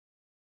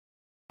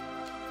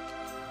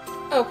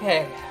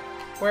Okay,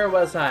 where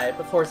was I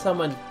before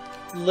someone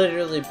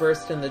literally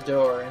burst in the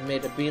door and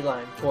made a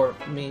beeline for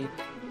me,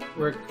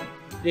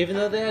 even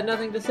though they had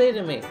nothing to say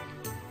to me?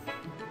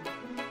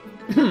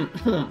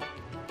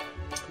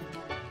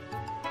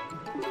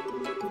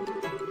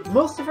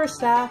 Most of our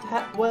staff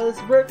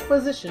was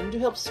requisitioned to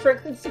help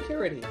strengthen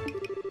security.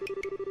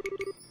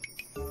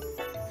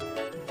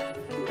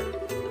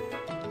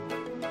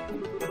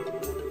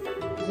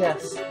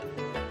 Yes,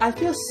 I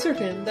feel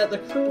certain that the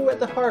crew at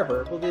the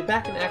harbor will be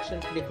back in action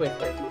pretty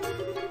quickly.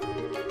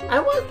 I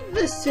want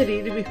this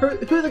city to be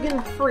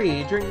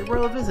hooligan-free during your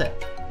royal visit.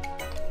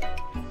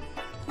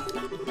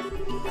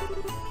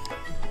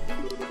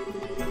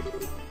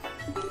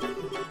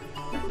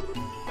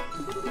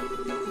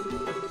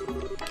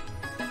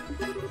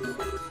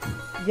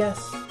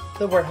 Yes,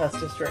 the warehouse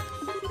district.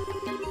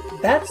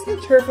 That's the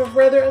turf of a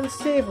rather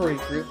unsavory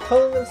group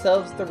calling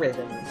themselves the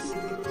Ravens.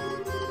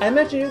 I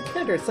imagine you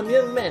encountered some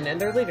young men and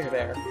their leader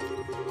there.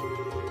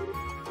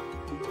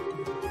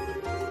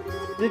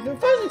 They've been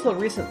fine until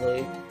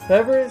recently.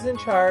 Whoever is in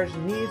charge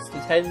needs to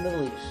tighten the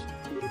leash.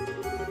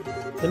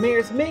 The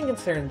mayor's main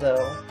concern,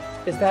 though,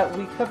 is that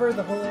we cover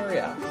the whole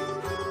area.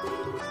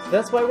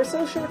 That's why we're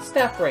so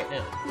short-staffed right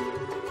now.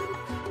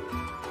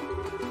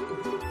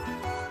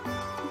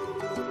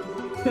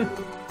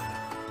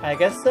 I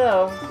guess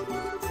so.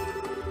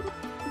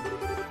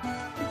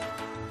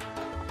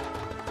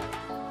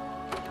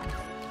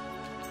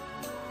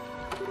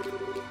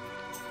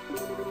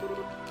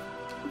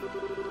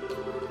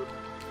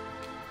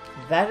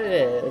 That it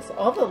is.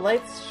 All the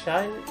light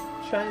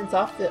shines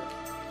off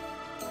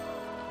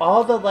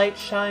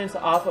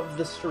of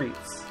the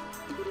streets.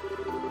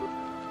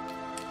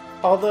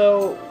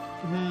 Although,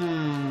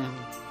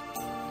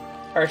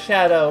 our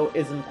shadow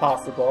is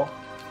impossible.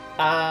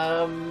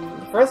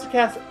 For us to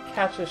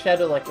catch a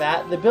shadow like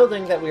that, the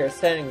building that we are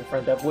standing in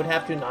front of would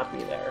have to not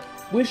be there.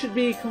 We should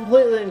be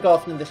completely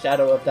engulfed in the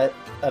shadow of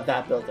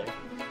that building.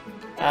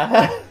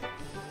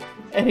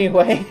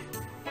 Anyway.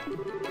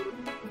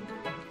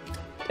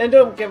 And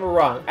don't get me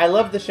wrong, I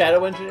love the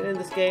shadow engine in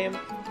this game,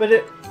 but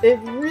it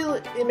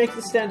makes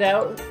it stand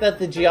out that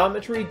the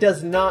geometry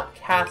does not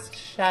cast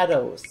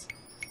shadows.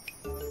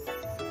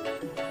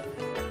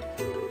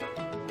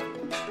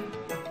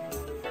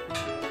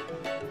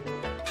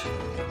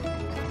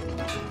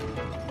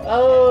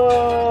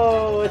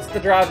 Oh, it's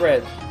the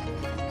drawbridge.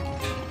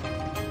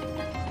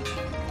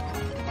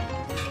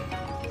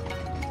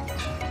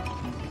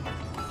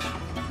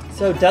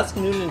 So dusk,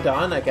 noon, and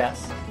dawn, I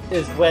guess,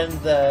 is when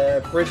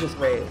the bridge is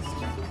raised.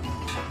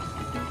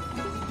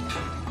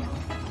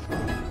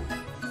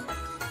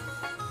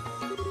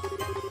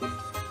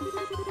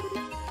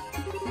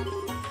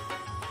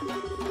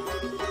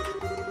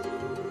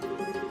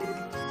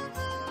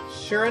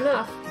 Sure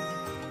enough.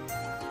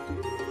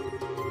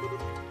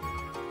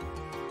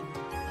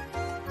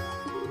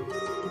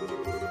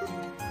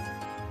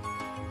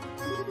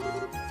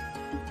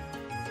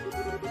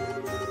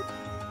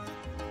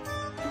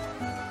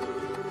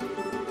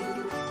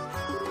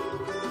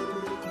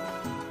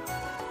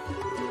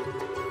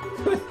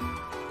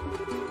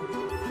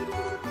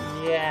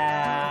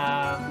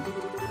 Yeah.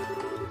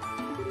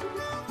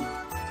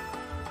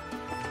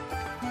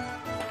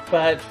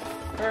 But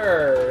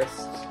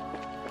first,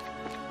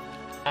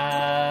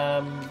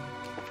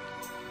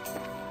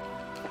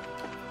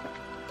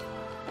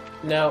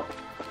 no.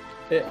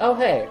 Oh,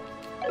 hey.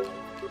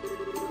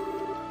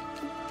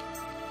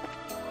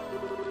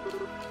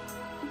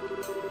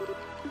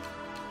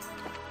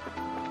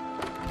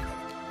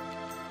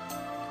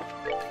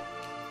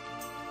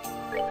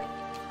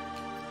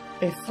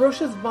 A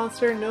ferocious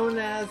monster known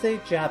as a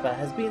Jabba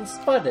has been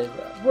spotted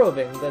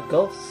roving the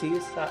Gulf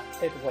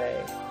Seaside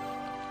Way.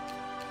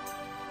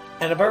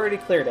 And I've already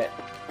cleared it.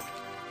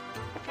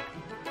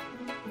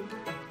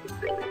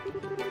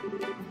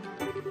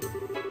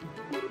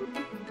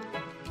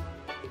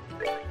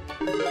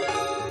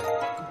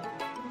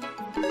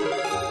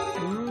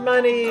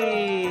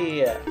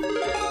 Money!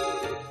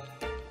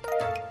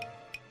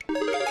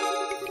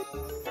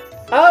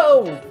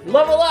 Oh!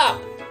 Level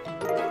up!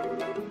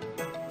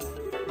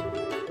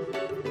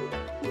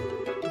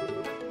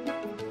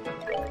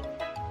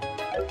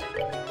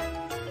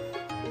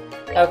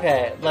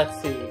 Okay, let's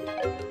see.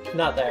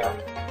 Not there.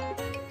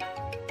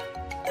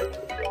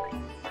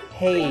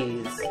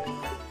 Haze.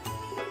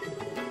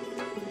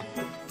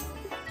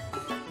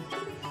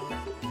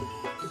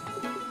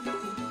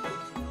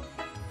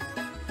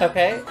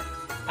 Okay,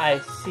 I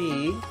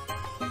see.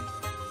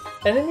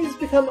 Enemies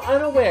become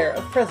unaware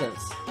of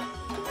presence.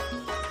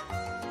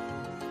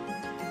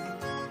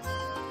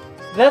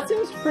 That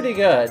seems pretty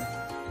good.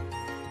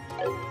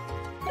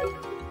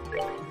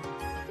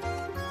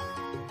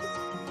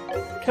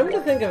 Come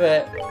to think of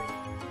it,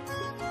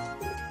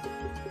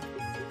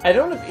 I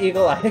don't have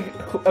Eagle Eye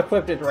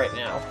equipped right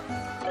now.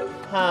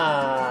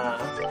 Huh.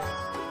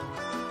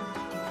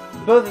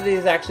 Both of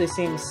these actually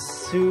seem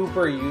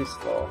super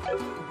useful.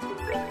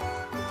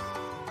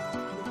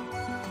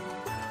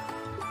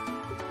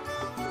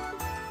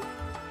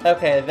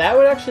 Okay, that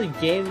would actually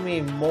gain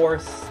me more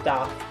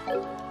stuff.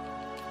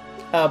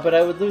 But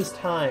I would lose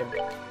time.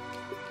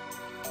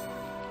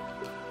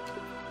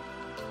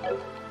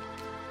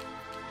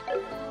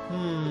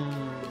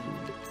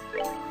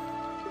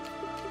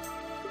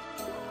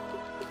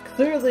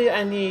 Clearly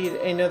I need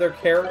another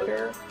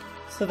character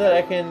so that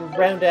I can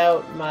round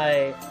out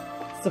my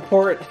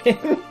support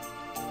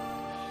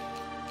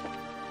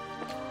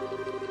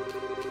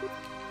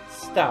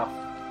stuff.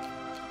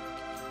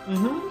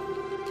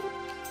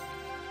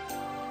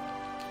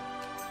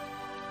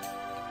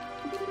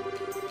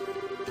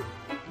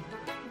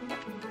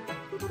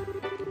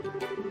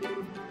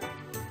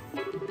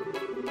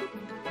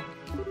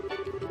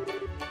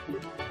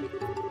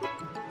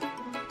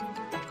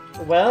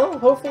 Well,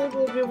 hopefully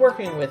we'll be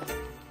working with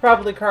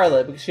probably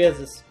Carla because she has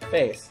this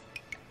face.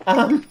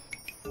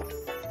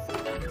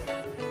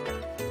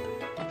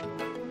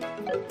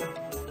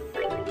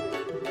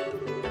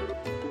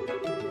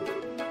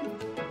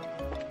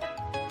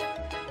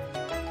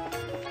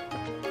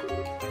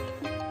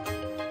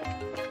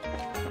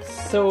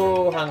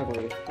 So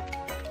hungry.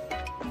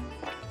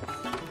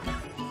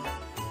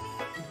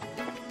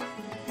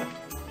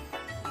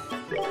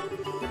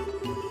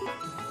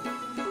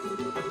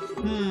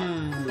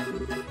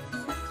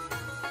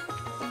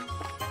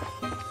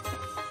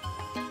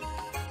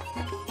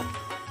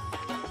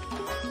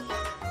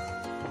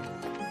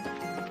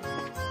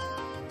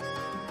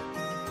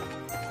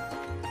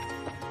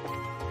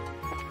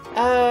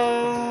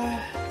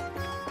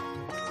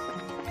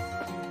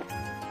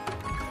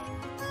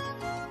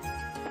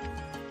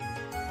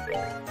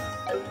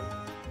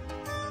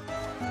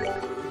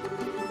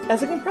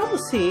 As you can probably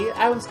see,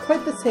 I was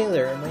quite the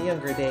sailor in my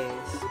younger days.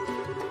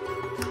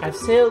 I've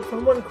sailed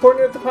from one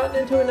corner of the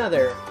continent to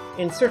another,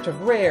 in search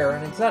of rare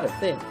and exotic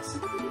things.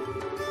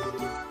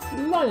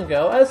 Long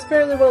ago, I was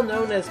fairly well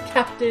known as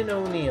Captain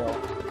O'Neill.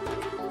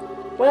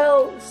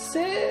 Well,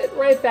 sit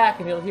right back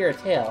and you'll hear a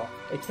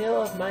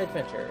tale of my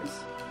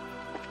adventures.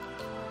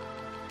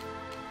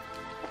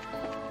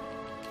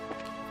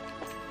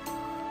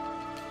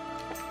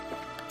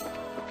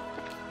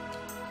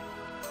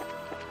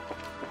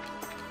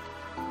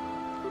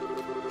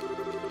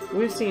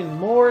 We've seen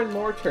more and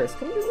more tourists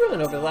come to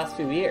ruin over the last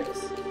few years.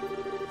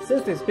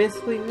 Since there's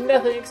basically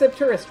nothing except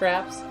tourist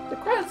traps, the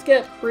crowds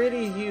get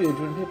pretty huge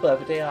when people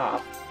have a day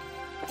off.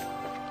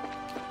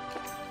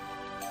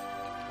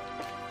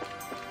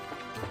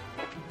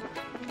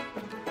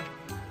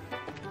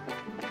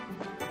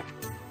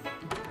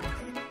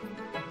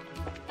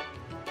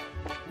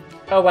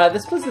 Oh wow,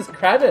 this place is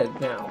crowded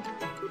now.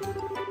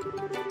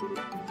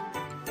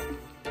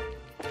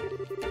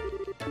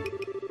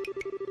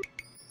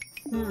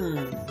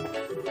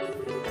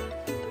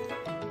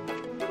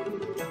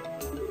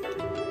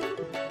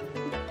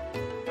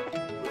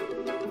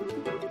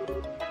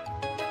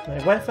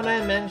 My wife and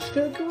I managed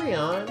to agree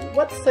on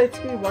what sights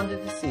we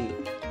wanted to see.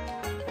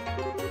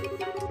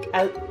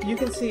 As you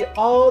can see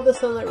all the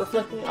sunlight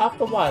reflecting off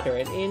the water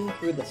and in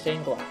through the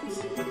stained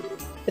glass.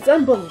 It's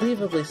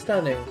unbelievably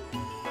stunning.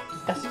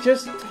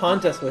 Just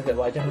taunt us with it,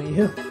 why don't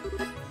you?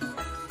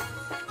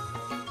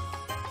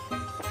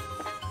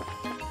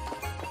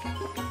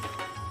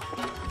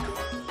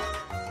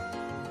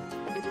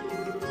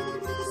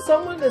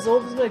 Someone as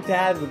old as my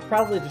dad would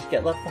probably just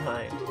get left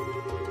behind.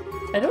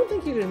 I don't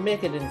think you can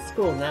make it in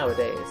school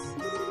nowadays.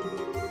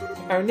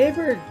 Our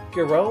neighbor,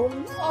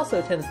 Jerome, also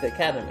attends the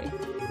academy.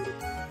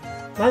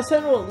 My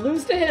son won't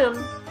lose to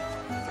him!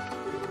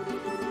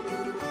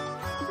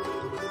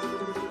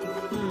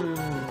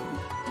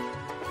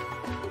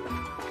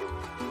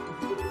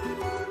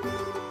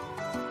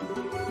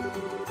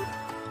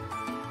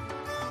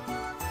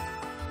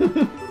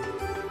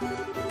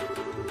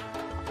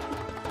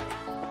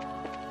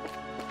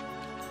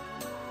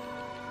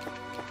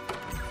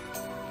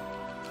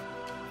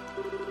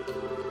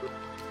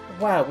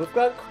 Wow, we've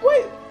got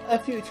quite a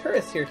few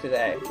tourists here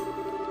today.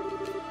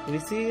 We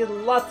see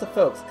lots of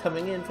folks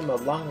coming in from a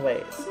long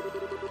ways.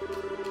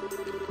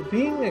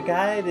 Being a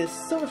guide is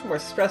so much more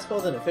stressful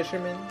than a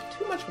fisherman,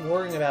 too much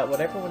worrying about what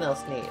everyone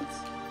else needs.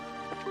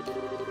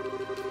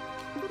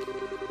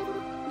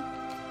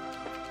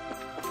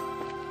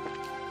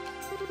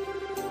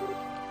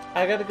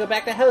 I gotta go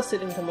back to house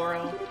sitting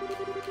tomorrow.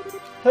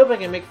 Hope I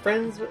can make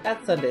friends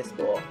at Sunday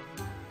school.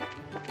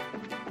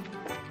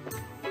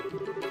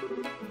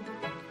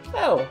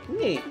 Oh,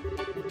 neat.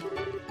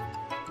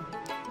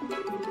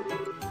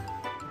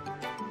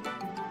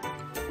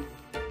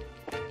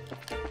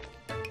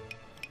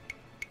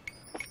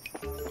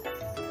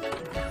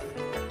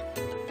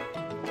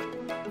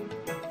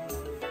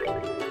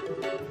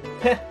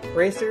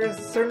 Racers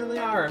certainly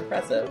are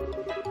impressive.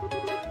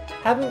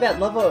 Having that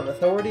level of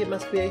authority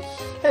must be a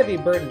heavy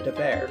burden to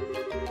bear.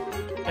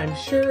 I'm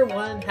sure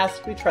one has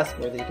to be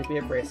trustworthy to be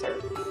a racer.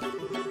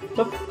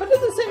 But at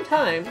the same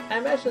time, I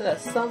imagine that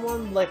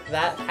someone like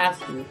that has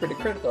to be pretty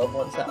critical of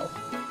oneself.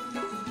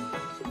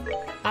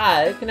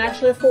 I can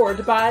actually afford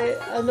to buy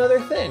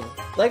another thing,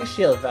 like a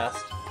shield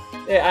vest.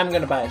 Yeah, I'm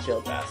gonna buy a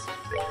shield vest.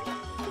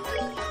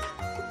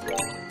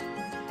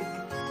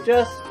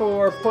 Just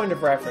for point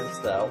of reference,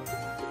 though.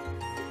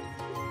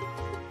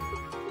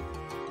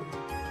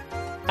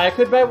 I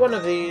could buy one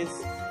of these.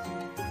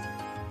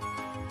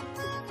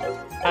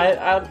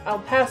 I'll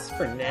pass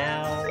for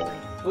now.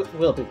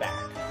 We'll be back.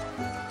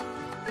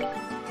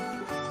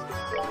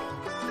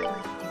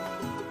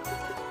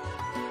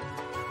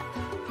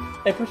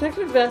 A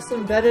protective vest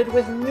embedded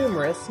with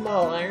numerous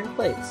small iron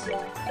plates.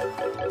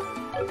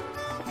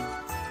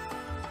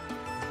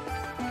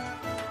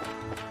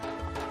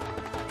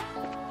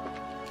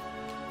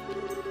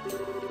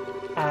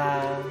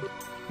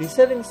 The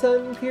setting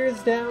sun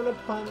peers down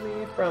upon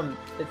me from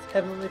its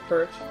heavenly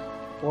perch,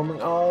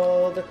 warming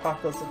all the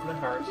cockles of my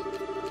heart.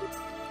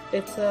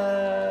 It's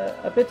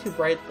a bit too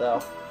bright,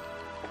 though.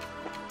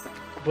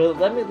 Will it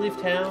let me leave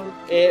town?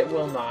 It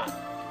will not.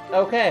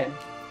 Okay.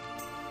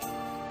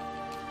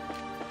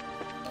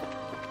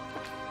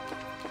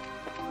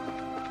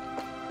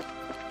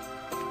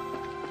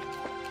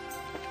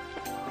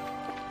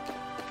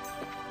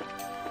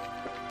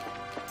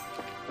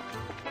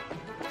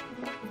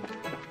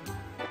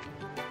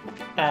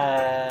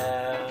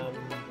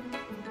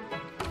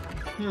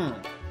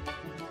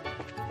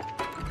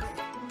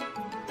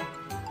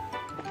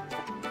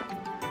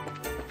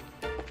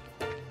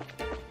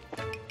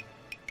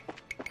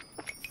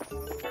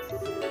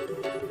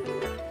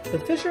 The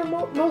fish are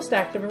most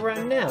active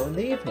around now in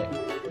the evening.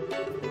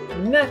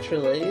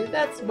 Naturally,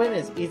 that's when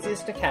it's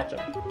easiest to catch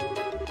them.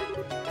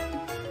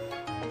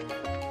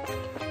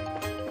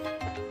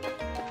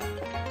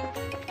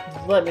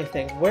 Let me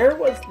think. Where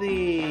was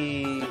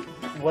the...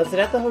 Was it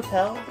at the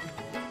hotel?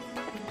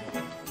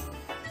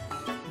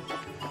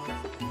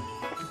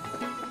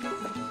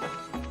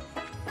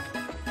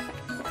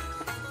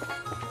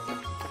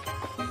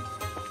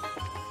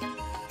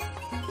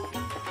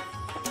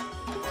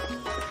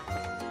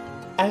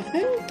 I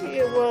think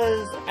it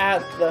was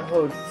at the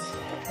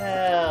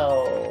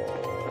hotel.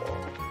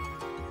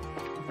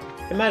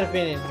 It might have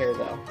been in here,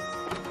 though.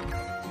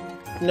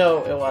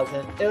 No, it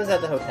wasn't. It was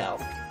at the hotel.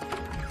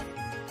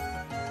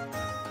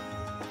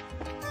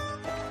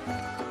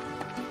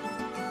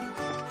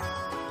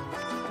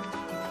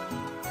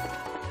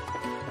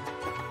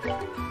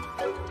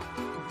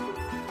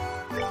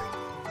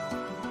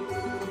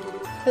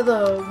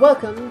 Hello,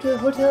 welcome to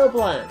Hotel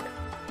Blanc.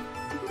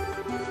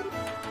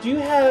 Do you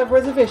have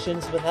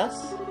reservations with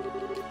us?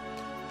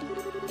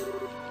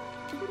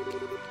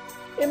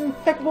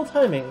 Impeccable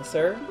timing,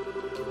 sir.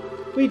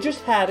 We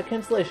just had a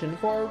cancellation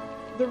for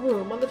the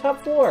room on the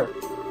top floor.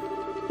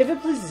 If it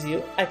pleases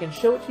you, I can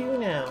show it to you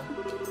now.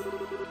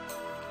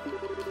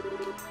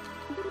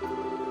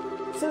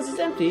 Since it's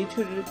empty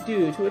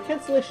due to a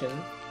cancellation,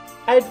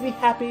 I'd be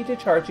happy to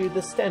charge you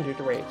the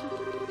standard rate.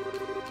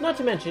 Not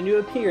to mention you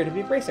appear to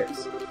be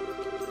bracers.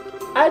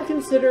 I'd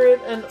consider it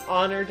an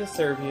honor to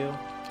serve you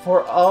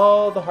for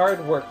all the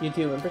hard work you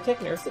do in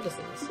protecting our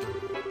citizens.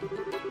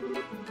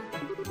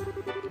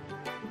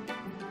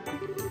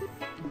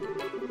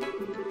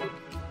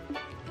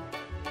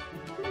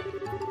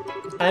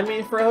 I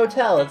mean, for a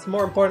hotel, it's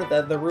more important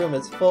that the room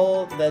is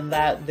full than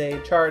that they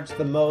charge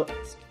the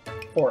most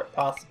for it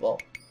possible.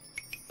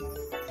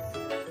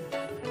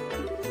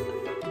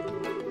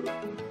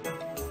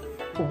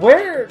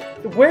 Where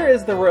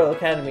is the Royal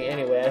Academy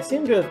anyway? I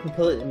seem to have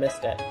completely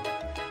missed it.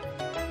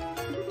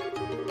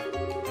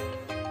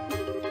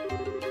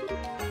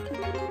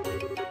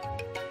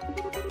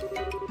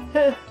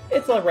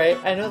 It's alright,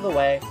 I know the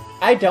way.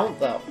 I don't,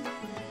 though.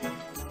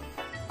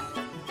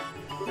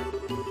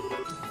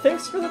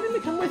 Thanks for letting me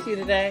come with you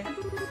today.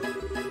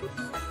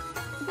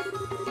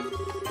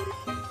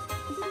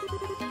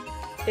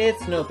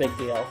 It's no big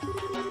deal.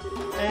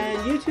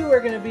 And you two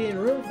are going to be in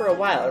room for a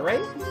while,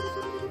 right?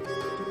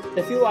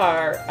 If you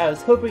are, I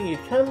was hoping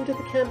you'd come to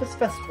the campus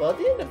festival at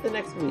the end of the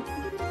next week.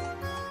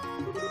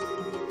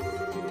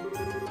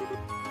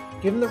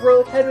 Given the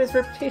Royal Academy's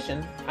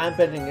reputation, I'm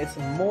betting it's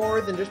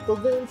more than just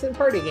balloons and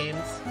party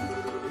games.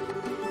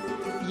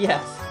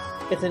 Yes,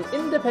 it's an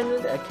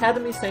independent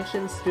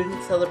Academy-sanctioned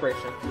student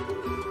celebration.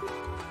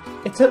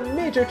 It's a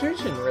major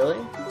tradition, really.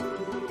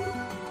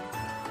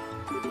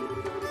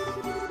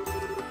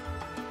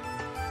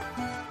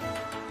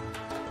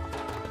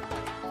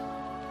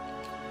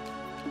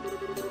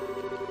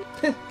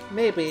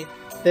 Maybe.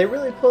 They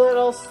really pull out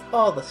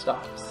all the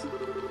stops.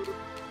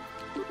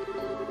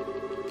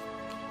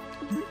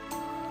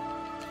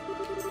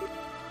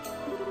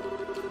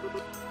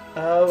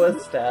 Oh,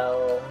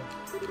 Estelle.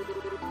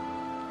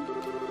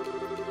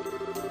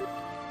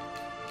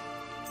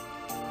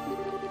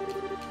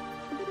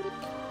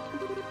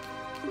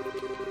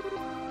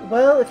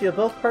 Well, if you'll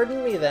both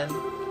pardon me then,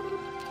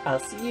 I'll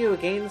see you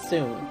again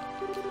soon.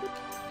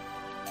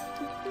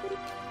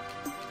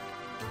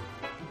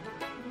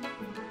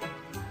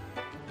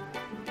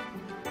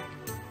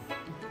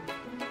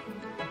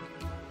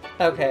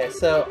 Okay,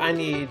 so I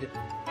need,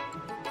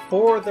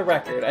 for the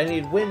record, I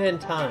need wind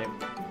and time.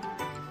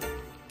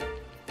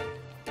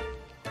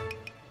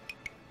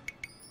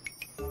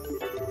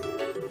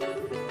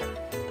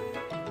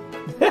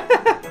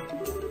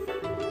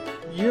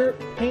 You're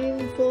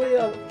painfully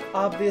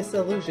obvious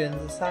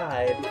illusions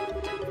aside,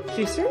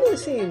 she certainly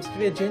seems to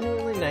be a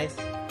genuinely nice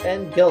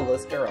and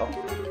guiltless girl.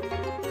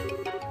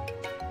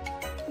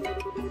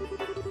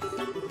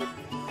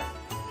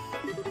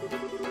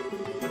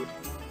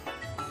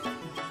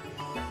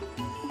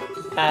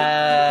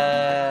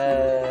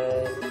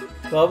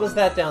 What was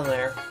that down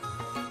there?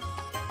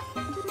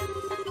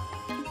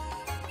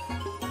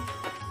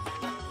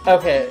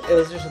 Okay, it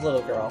was just a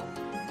little girl.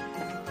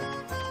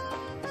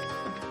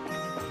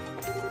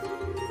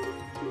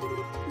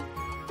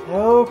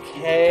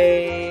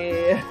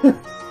 Okay.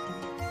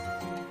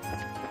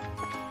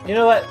 You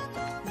know what?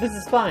 This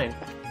is fine.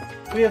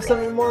 We have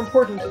something more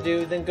important to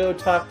do than go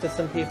talk to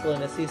some people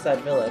in a seaside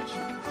village.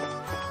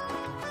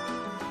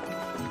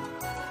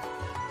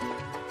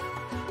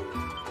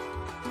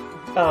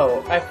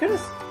 Oh, I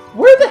could've...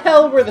 Where the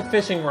hell were the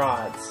fishing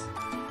rods?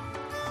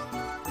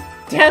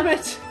 Damn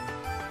it!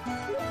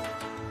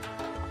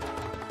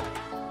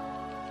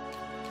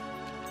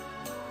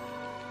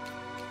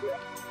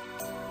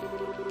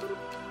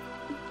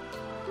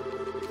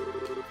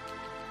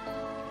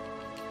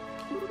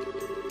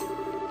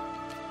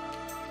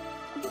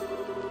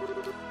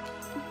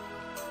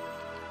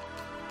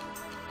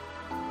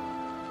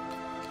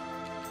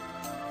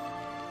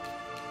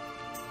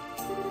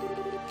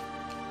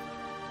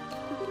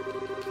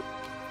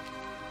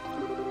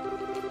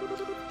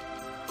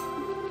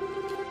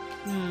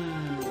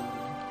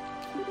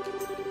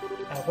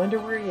 I wonder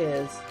where he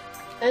is,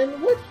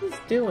 and what he's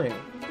doing.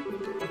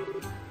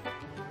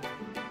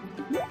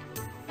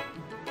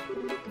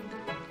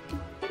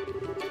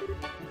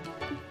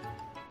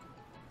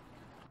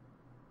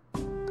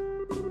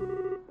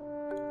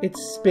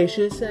 It's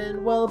spacious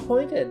and well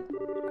appointed.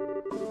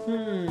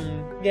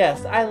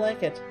 Yes, I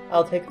like it.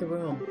 I'll take the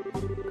room.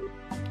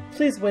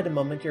 Please wait a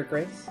moment, Your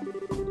Grace.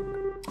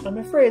 I'm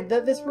afraid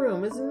that this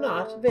room is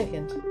not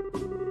vacant.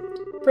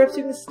 Perhaps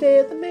you can stay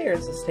at the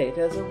mayor's estate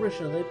as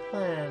originally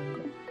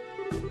planned.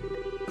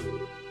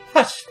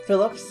 Hush,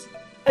 Phillips!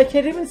 I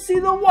can't even see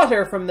the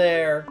water from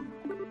there!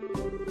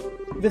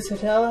 This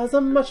hotel has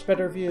a much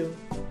better view,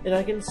 and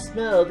I can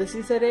smell the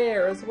seaside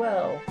air as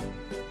well.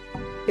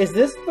 Is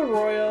this the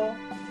Royal?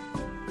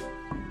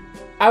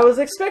 I was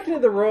expecting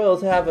the Royal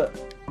to have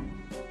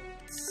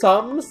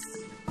some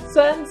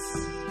sense.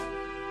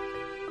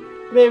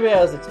 Maybe I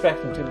was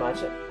expecting too much.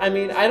 I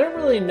mean, I don't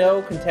really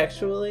know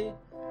contextually.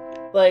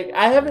 Like,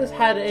 I haven't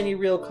had any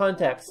real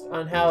context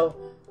on how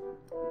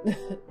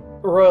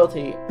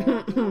royalty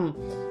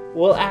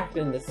will act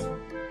in this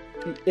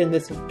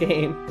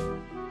game.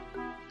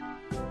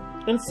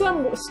 In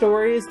some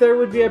stories, there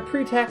would be a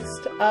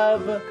pretext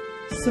of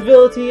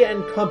civility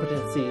and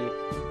competency,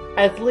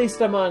 at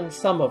least among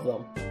some of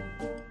them.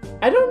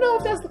 I don't know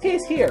if that's the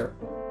case here.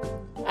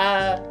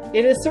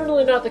 It is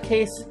certainly not the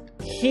case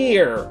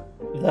here,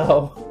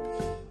 though.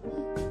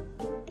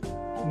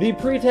 The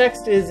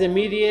pretext is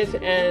immediate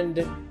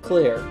and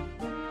clear.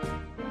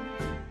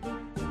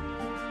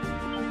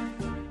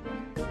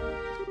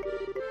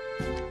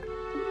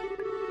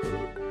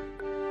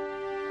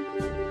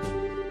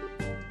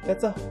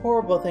 That's a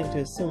horrible thing to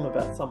assume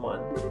about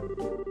someone.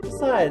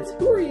 Besides,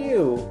 who are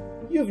you?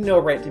 You have no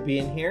right to be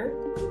in here.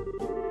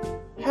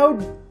 How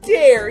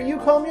dare you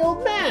call me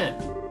old man?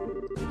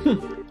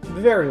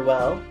 Very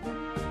well.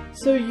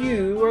 So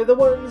you are the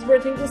ones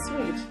renting the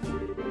suite.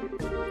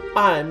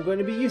 I'm going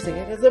to be using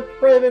it as a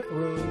private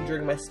room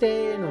during my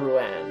stay in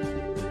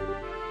Rouen.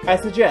 I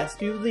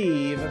suggest you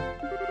leave.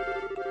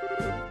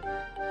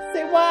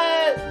 Say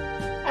what?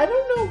 I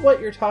don't know what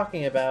you're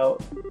talking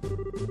about,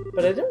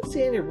 but I don't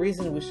see any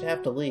reason we should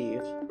have to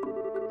leave.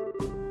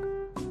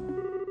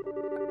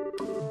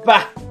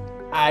 Bah!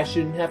 I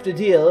shouldn't have to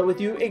deal with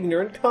you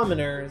ignorant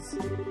commoners.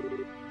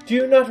 Do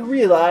you not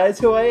realize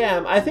who I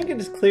am? I think it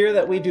is clear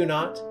that we do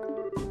not.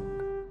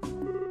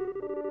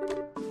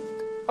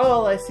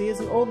 All I see is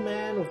an old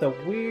man with a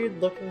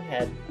weird-looking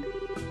head.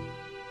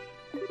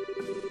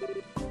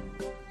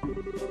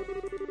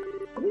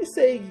 At least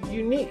say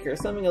unique or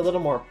something a little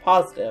more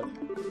positive.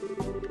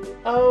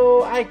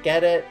 Oh, I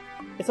get it.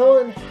 It's all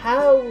in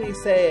how we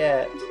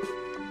say it.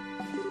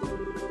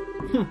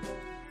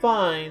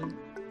 Fine.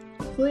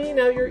 Clean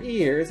out your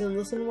ears and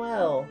listen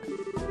well.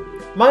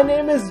 My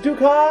name is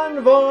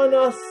Dukan von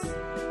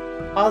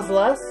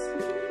Osles.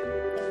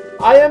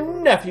 I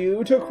am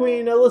nephew to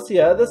Queen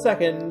Alicia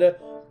II,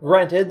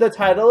 granted the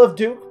title of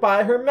Duke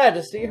by Her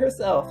Majesty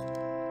herself.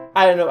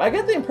 I don't know, I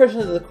get the impression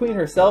that the Queen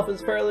herself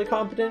is fairly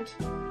competent,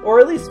 or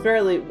at least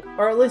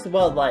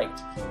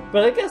well-liked,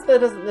 but I guess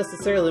that doesn't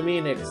necessarily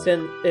mean it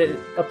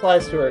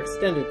applies to her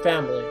extended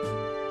family.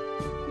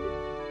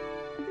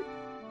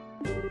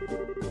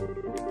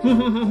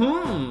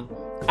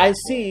 I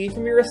see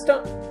from your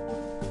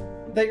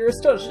that your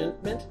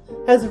astonishment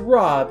has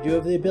robbed you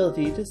of the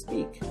ability to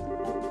speak.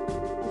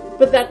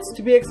 But that's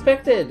to be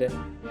expected.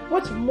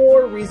 What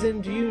more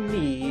reason do you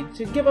need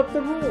to give up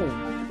the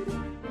room?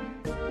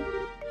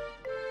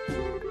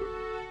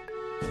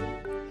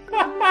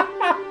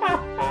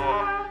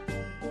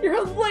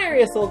 You're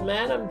hilarious, old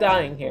man. I'm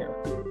dying here.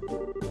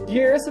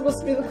 You're supposed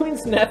to be the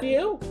Queen's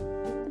nephew?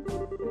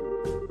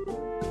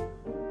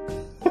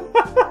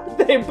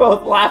 They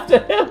both laughed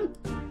at him.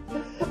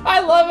 I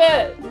love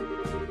it.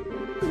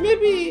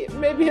 Maybe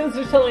he was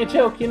just telling a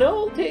joke, you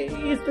know, to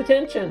ease the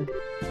tension.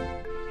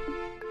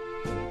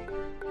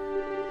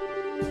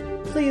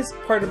 Please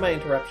pardon my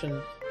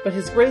interruption, but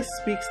His Grace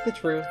speaks the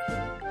truth.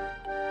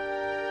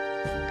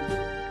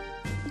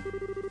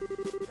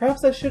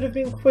 Perhaps I should have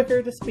been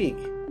quicker to speak.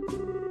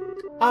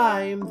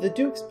 I am the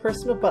Duke's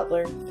personal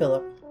butler,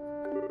 Philip.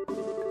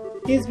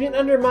 He's been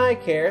under my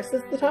care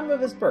since the time of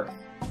his birth.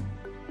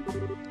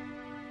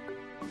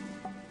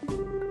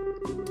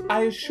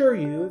 I assure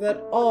you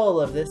that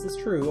all of this is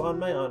true on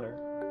my honor.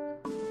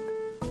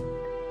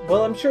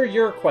 Well, I'm sure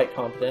you're quite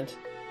competent.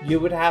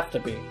 You would have to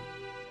be.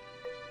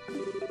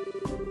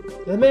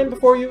 The man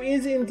before you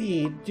is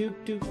indeed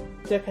Duke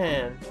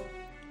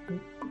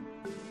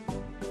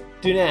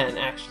Dunan,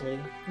 actually,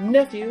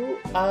 nephew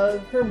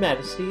of Her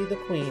Majesty the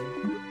Queen.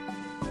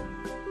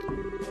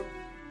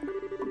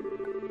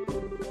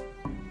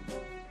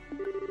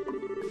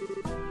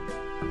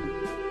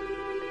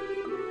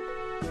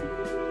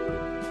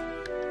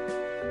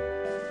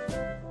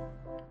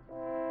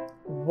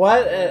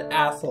 What an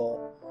asshole.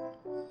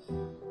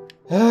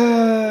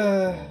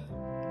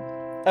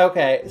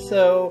 Okay,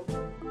 so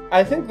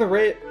I think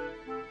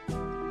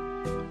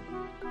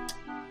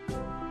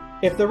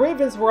if the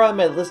Ravens were on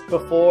my list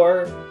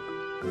before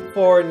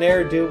for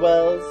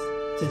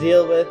ne'er-do-wells to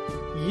deal with,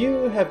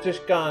 you've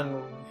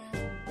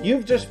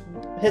just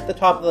hit the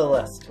top of the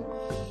list.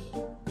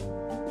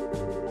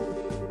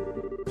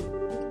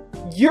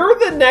 You're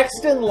the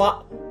next in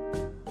line.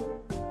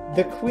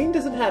 The Queen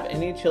doesn't have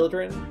any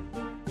children,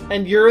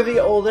 and you're the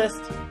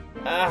oldest?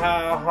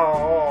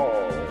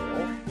 Oh.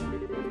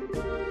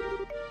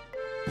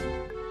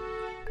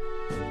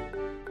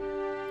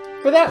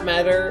 For that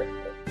matter,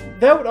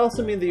 that would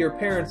also mean that your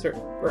parents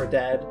are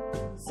dead,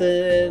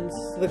 since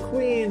the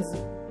Queen's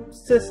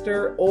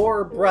sister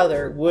or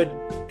brother would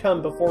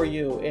come before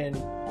you in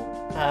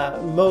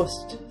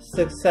most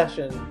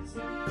successions.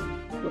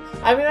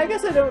 I mean, I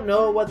guess I don't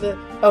know what the...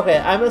 Okay,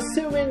 I'm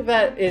assuming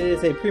that it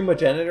is a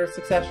primogenitor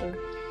succession.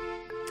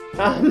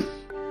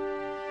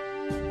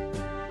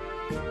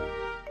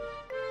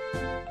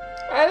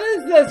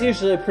 That's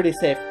usually a pretty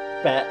safe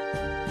bet.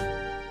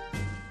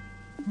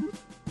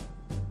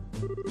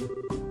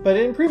 But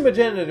in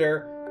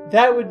primogenitor,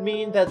 that would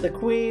mean that the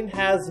Queen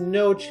has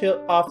no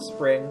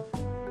offspring,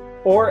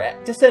 or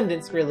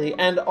descendants really,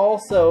 and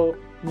also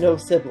no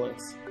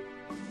siblings.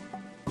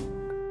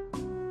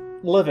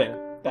 Living,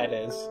 that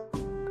is.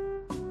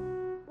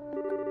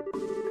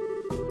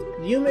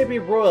 You may be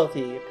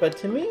royalty, but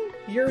to me,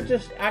 you're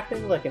just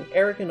acting like an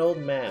arrogant old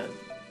man.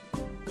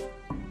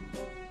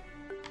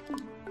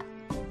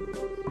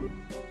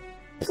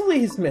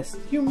 Please, miss,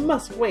 you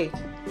must wait.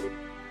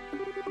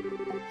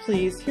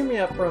 Please, hear me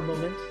out for a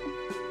moment.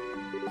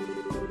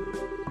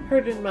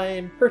 Pardon my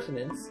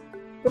impertinence,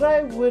 but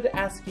I would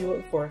ask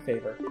you for a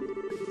favor.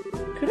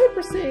 Could I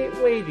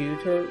persuade you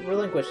to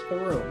relinquish the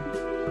room?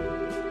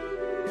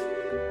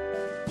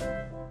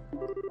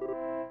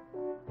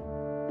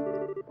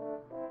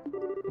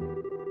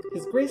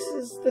 His Grace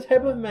is the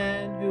type of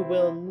man who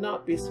will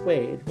not be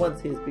swayed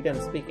once he has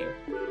begun speaking.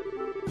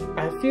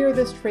 I fear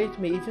this trait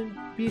may even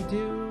be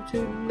due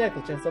to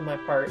negligence on my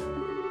part.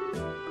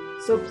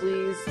 So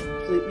please,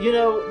 you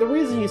know, the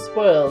reason he's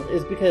spoiled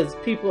is because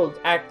people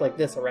act like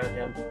this around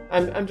him.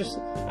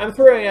 I'm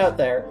throwing it out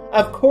there.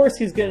 Of course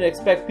he's gonna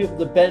expect people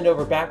to bend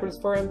over backwards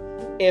for him,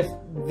 if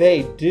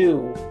they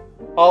do.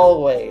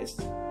 Always.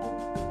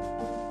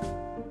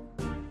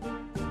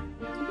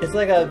 It's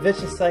like a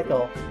vicious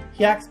cycle.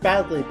 He acts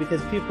badly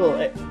because people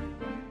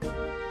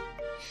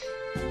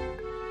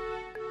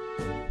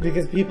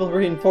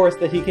reinforce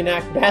that he can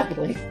act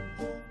badly.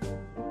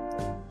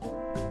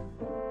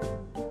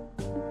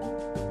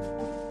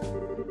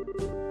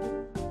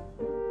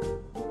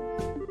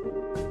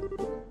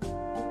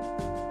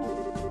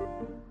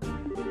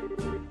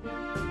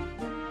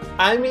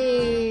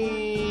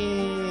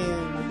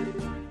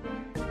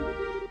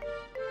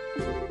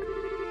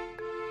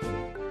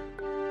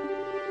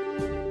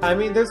 I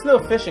mean, there's no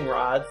fishing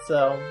rod,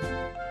 so...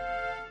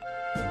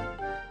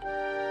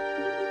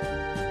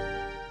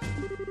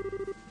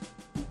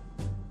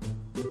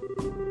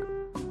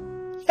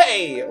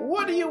 Hey,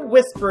 what are you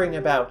whispering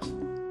about?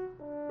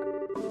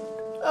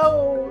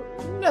 Oh,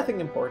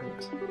 nothing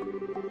important.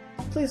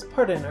 Please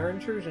pardon our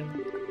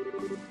intrusion.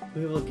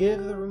 We will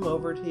give the room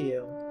over to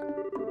you.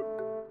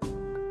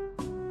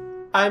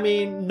 I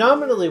mean,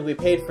 nominally we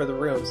paid for the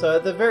room, so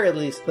at the very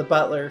least the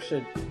butler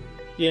should,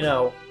 you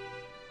know,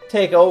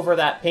 take over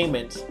that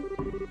payment.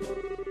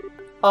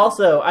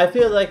 Also, I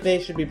feel like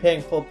they should be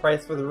paying full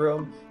price for the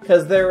room,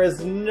 because there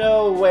is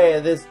no way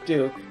this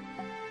Duke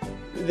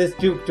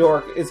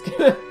dork is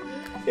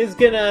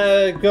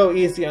gonna go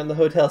easy on the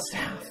hotel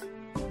staff.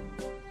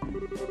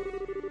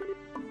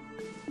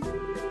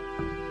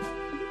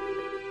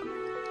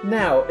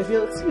 Now, if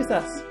you'll excuse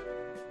us.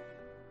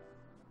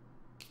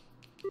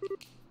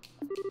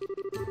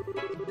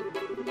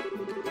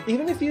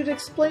 Even if you'd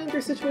explained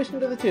your situation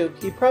to the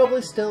Duke, he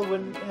probably still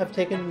wouldn't have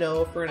taken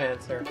no for an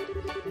answer.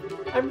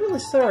 I'm really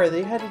sorry that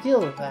you had to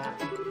deal with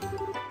that.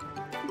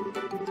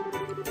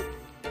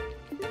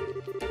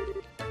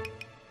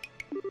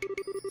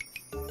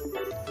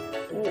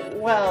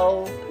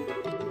 Well,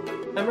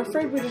 I'm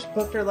afraid we just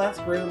booked our last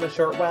room a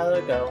short while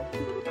ago.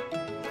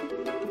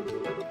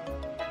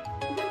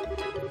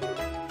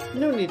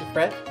 No need to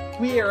fret.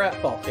 We are at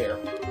fault here.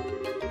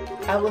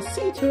 I will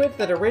see to it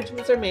that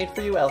arrangements are made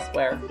for you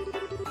elsewhere.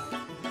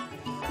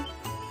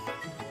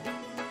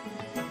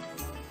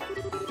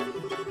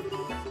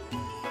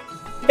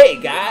 Hey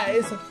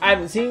guys! I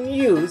haven't seen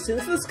you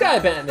since the Sky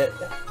Bandit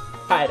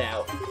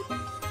hideout.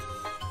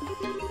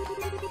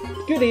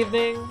 Good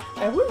evening.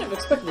 I wouldn't have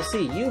expected to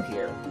see you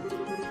here.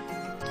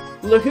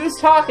 Look who's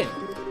talking!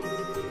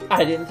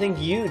 I didn't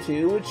think you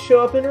two would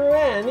show up in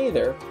Rouen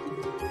either.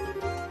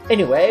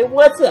 Anyway,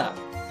 what's up?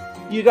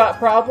 You got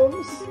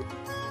problems?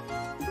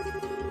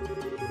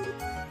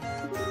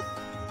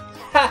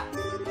 Ha!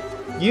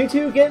 You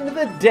two get into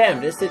the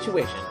damnedest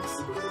situations.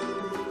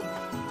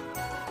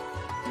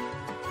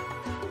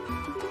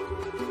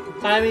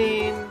 I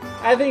mean,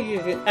 I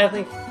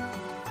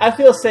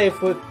feel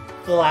safe with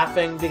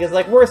laughing because,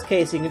 like, worst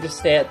case, you can just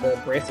stay at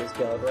the Bracers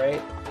Guild,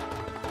 right?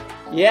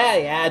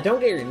 Yeah,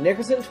 don't get your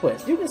knickers in a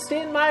twist. You can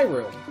stay in my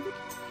room.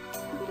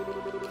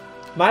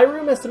 My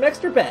room has some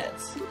extra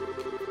beds.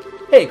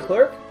 Hey,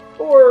 clerk,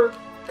 or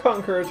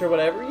concierge or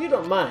whatever, you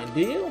don't mind,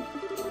 do you?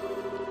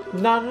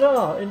 Not at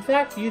all. In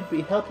fact, you'd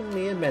be helping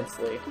me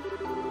immensely.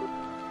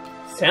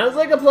 Sounds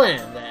like a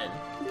plan, then.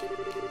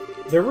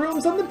 The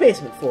room's on the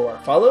basement floor.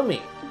 Follow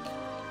me.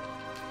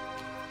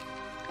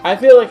 I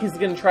feel like he's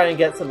gonna try and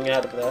get something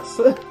out of this.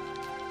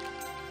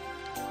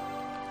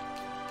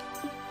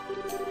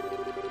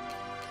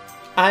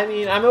 I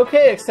mean, I'm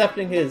okay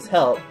accepting his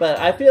help, but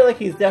I feel like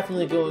he's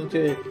definitely going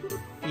to...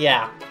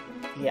 Yeah.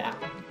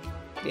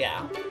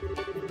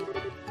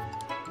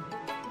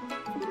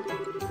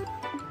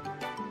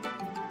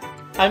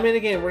 I mean,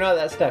 again, we're not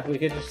that stuck. We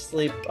could just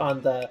sleep on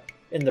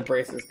in the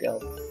Bracers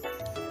Guild.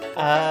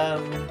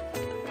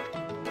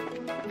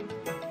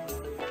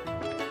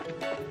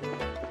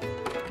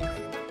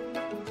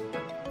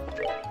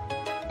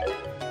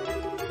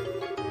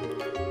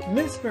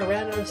 Miss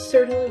Morano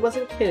certainly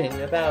wasn't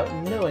kidding about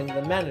knowing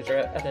the manager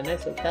at a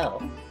nice hotel.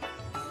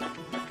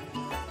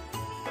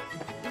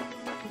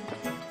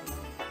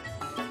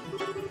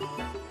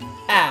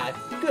 Ah,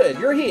 good,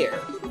 you're here.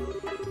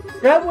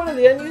 Grab one of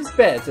the unused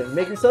beds and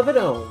make yourself at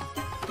home.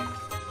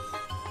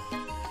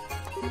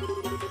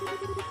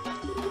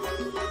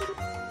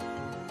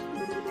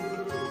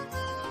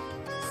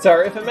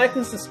 Sorry if I'm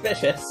acting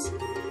suspicious.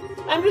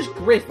 I'm just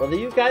grateful that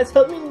you guys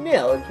helped me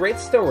nail a great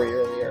story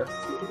earlier.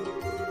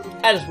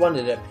 I just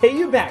wanted to pay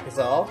you back is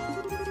all.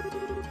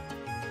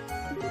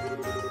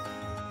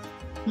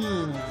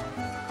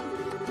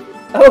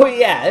 Oh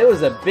yeah, it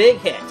was a big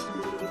hit.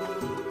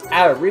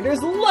 Our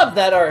readers loved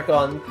that article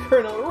on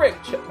Colonel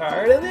Richard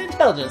and the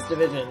Intelligence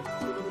Division.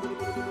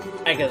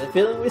 I get the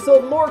feeling we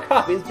sold more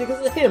copies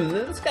because of him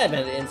than the Sky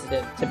Bandit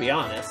incident, to be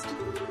honest.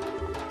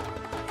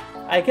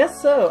 I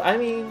guess so. I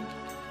mean,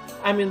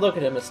 look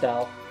at him,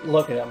 Estelle.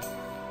 Look at him.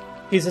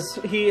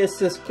 He is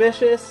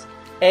suspicious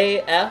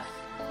AF.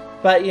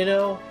 But, you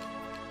know,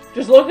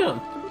 just look at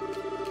him.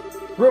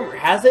 Rumor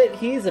has it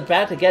he's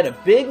about to get a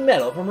big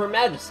medal from Her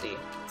Majesty.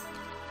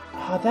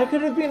 Oh, that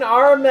could have been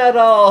our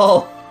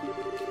medal!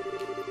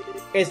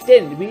 It's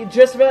getting to be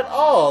just about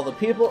all the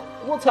people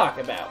we'll talk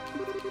about.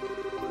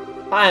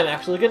 I'm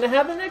actually going to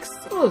have an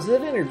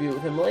exclusive interview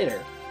with him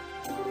later.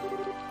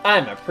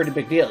 I'm a pretty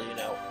big deal, you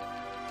know.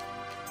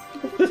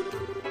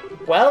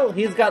 Well,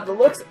 he's got the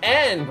looks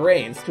and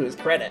brains to his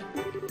credit.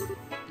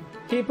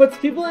 He puts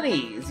people at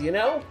ease, you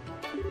know?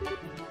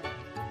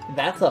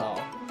 That's all.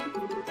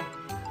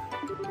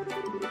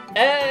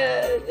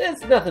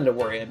 It's nothing to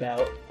worry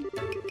about.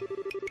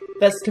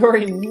 That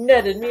story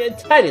netted me a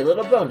tiny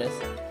little bonus.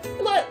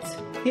 Let's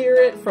hear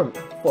it for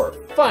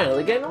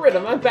finally getting rid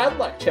of my bad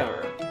luck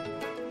charm.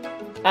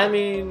 I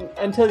mean,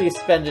 until you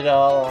spend it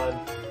all on,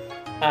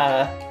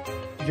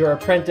 your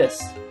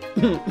apprentice.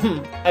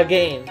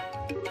 Again.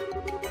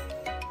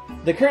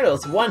 The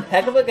Colonel's one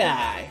heck of a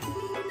guy.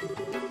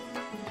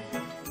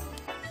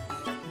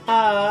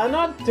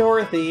 Not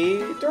Dorothy.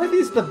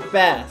 Dorothy's the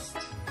best.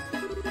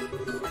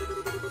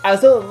 I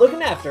was only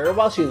looking after her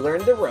while she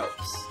learned the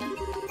ropes.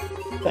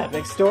 That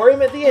big story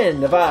met the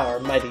end of our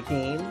mighty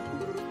team.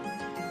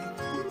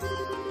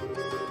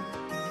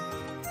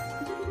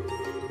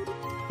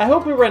 I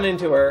hope we run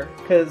into her,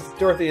 because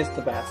Dorothy is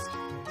the best.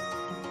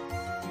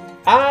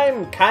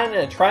 I'm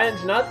kinda trying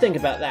to not think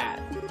about that.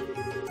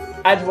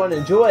 I just want to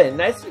enjoy a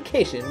nice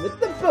vacation with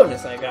the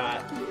bonus I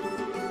got.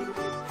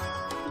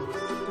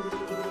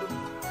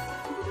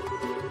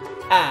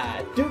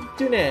 Duke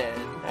Dunan,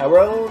 our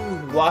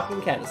own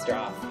walking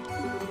catastrophe.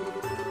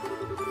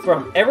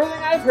 From everything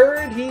I've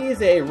heard,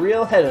 he's a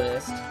real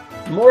hedonist.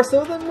 More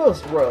so than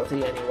most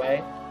royalty,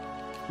 anyway.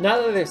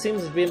 Not that there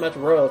seems to be much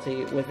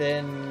royalty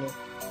within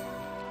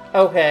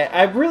Okay,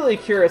 I'm really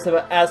curious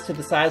as to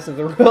the size of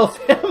the royal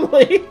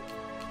family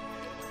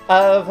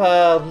of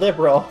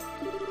Liberl.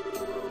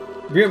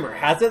 Rumor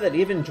has it that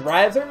even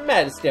drives Her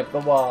Majesty up the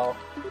wall.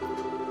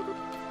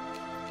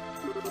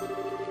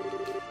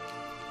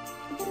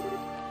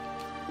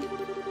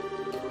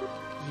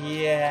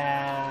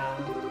 Yeah.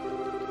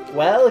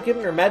 Well,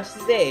 given Her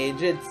Majesty's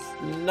age, it's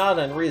not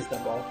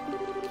unreasonable.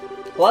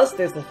 Plus,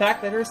 there's the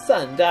fact that her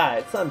son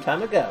died some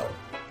time ago.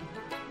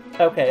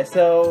 Okay,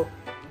 so...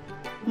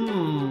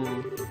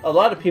 a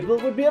lot of people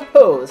would be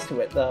opposed to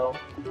it, though.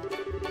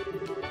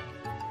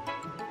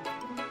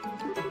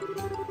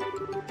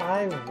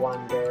 I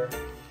wonder...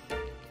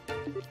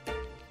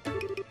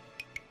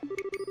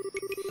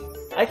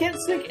 I can't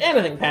sneak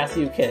anything past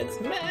you kids,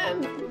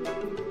 man!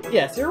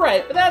 Yes, you're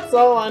right, but that's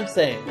all I'm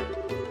saying.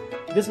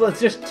 This one's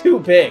just too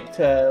big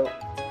to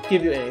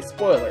give you any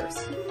spoilers.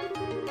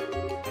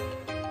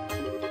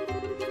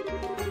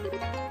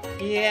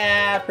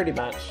 Yeah, pretty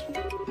much.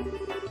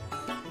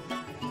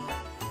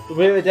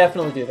 We would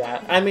definitely do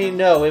that. I mean,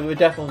 no, we would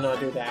definitely not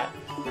do that.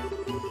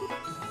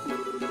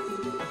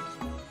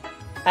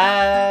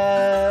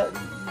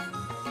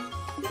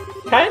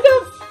 Kind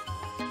of?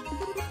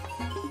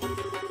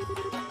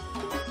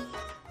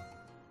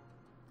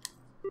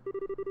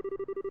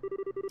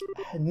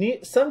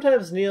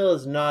 Sometimes Neil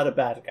is not a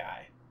bad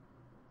guy.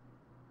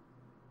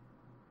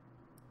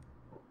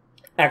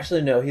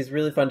 Actually, no, he's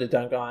really fun to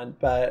dunk on,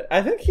 but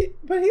I think he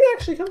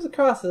actually comes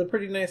across as a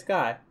pretty nice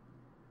guy.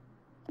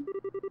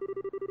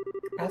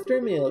 After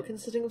a meal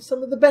consisting of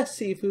some of the best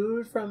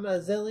seafood from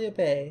Azalea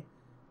Bay,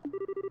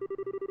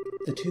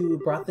 the two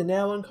brought the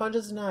now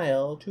unconscious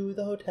Niall to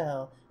the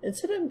hotel and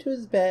sent him to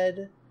his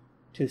bed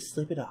to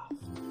sleep it off.